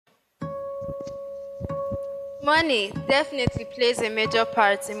Money definitely plays a major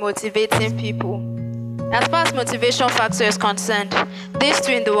part in motivating people. As far as motivation factor is concerned, this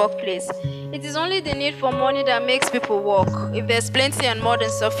too in the workplace. It is only the need for money that makes people work. If there's plenty and more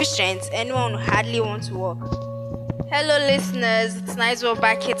than sufficient, anyone will hardly want to work. Hello, listeners. It's nice we're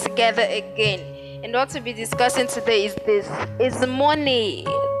back here together again. And what we'll be discussing today is this: is money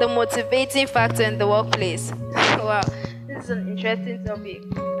the motivating factor in the workplace? Wow, this is an interesting topic.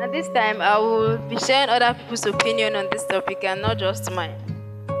 And this time, I will be sharing other people's opinion on this topic and not just mine.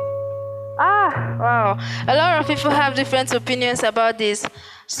 Wow. A lot of people have different opinions about this.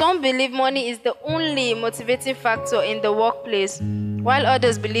 Some believe money is the only motivating factor in the workplace, while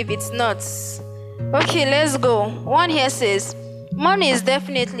others believe it's not. Okay, let's go. One here says, money is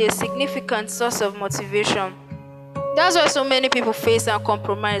definitely a significant source of motivation. That's why so many people face and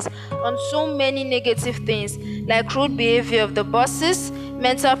compromise on so many negative things like rude behavior of the bosses,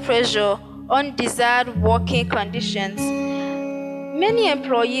 mental pressure, undesired working conditions. Many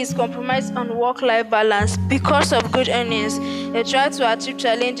employees compromise on work-life balance because of good earnings. They try to achieve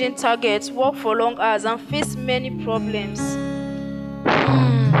challenging targets, work for long hours, and face many problems.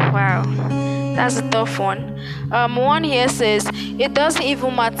 Wow, that's a tough one. One here says, it doesn't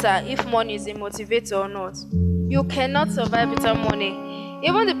even matter if money is a motivator or not. You cannot survive without money.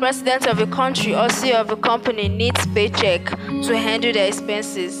 Even the president of a country or CEO of a company needs paycheck to handle their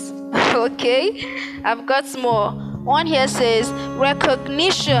expenses. Okay, I've got more. One here says,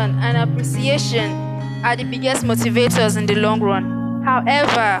 recognition and appreciation are the biggest motivators in the long run.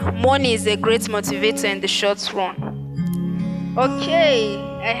 However, money is a great motivator in the short run. Okay,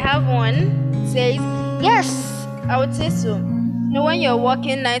 I have one. It says, yes, I would say so. You know, when you're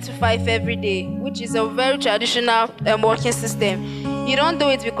working 9 to 5 every day, which is a very traditional working system, you don't do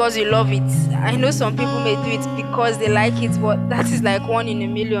it because you love it. I know some people may do it because they like it, but that is like 1 in a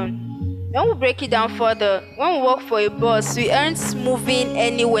million. When we break it down further, when we work for a boss, we aren't moving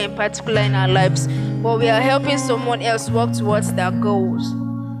anywhere in particular in our lives, but we are helping someone else work towards their goals.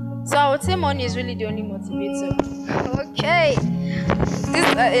 So I would say money is really the only motivator. Okay,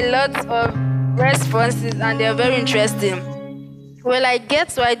 these are a lot of responses and they are very interesting. Well, I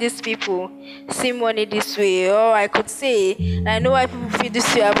get why these people see money this way, or I could say I know why people feel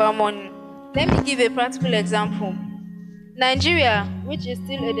this way about money. Let me give a practical example. Nigeria, which is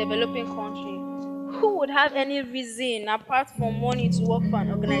still a developing country, who would have any reason apart from money to work for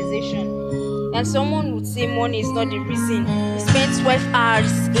an organization? And someone would say money is not the reason. You spend 12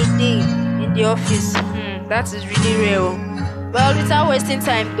 hours a day in the office. That is really real. Well, without wasting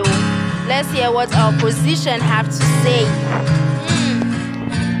time though, let's hear what our opposition have to say.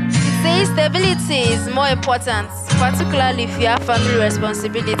 It says stability is more important, particularly if you have family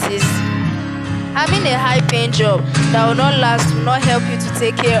responsibilities. Having a high-paying job that will not last will not help you to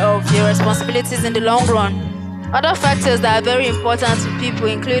take care of your responsibilities in the long run. Other factors that are very important to people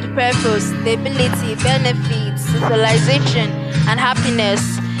include purpose, stability, benefits, socialization, and happiness.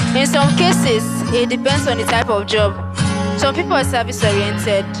 In some cases, it depends on the type of job. Some people are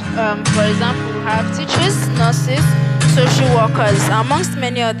service-oriented. For example, we have teachers, nurses, social workers, amongst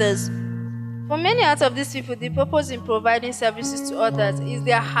many others. For many out of these people, the purpose in providing services to others is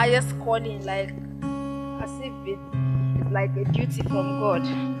their highest calling, like as if it's like a duty from God.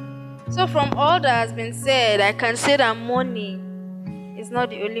 So from all that has been said, I can say that money is not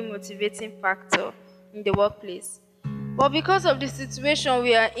the only motivating factor in the workplace. But because of the situation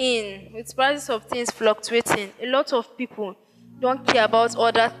we are in, with prices of things fluctuating, a lot of people don't care about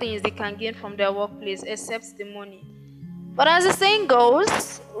other things they can gain from their workplace except the money. But as the saying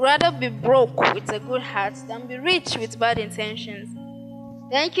goes, rather be broke with a good heart than be rich with bad intentions.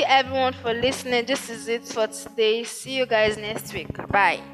 Thank you everyone for listening. This is it for today. See you guys next week. Bye.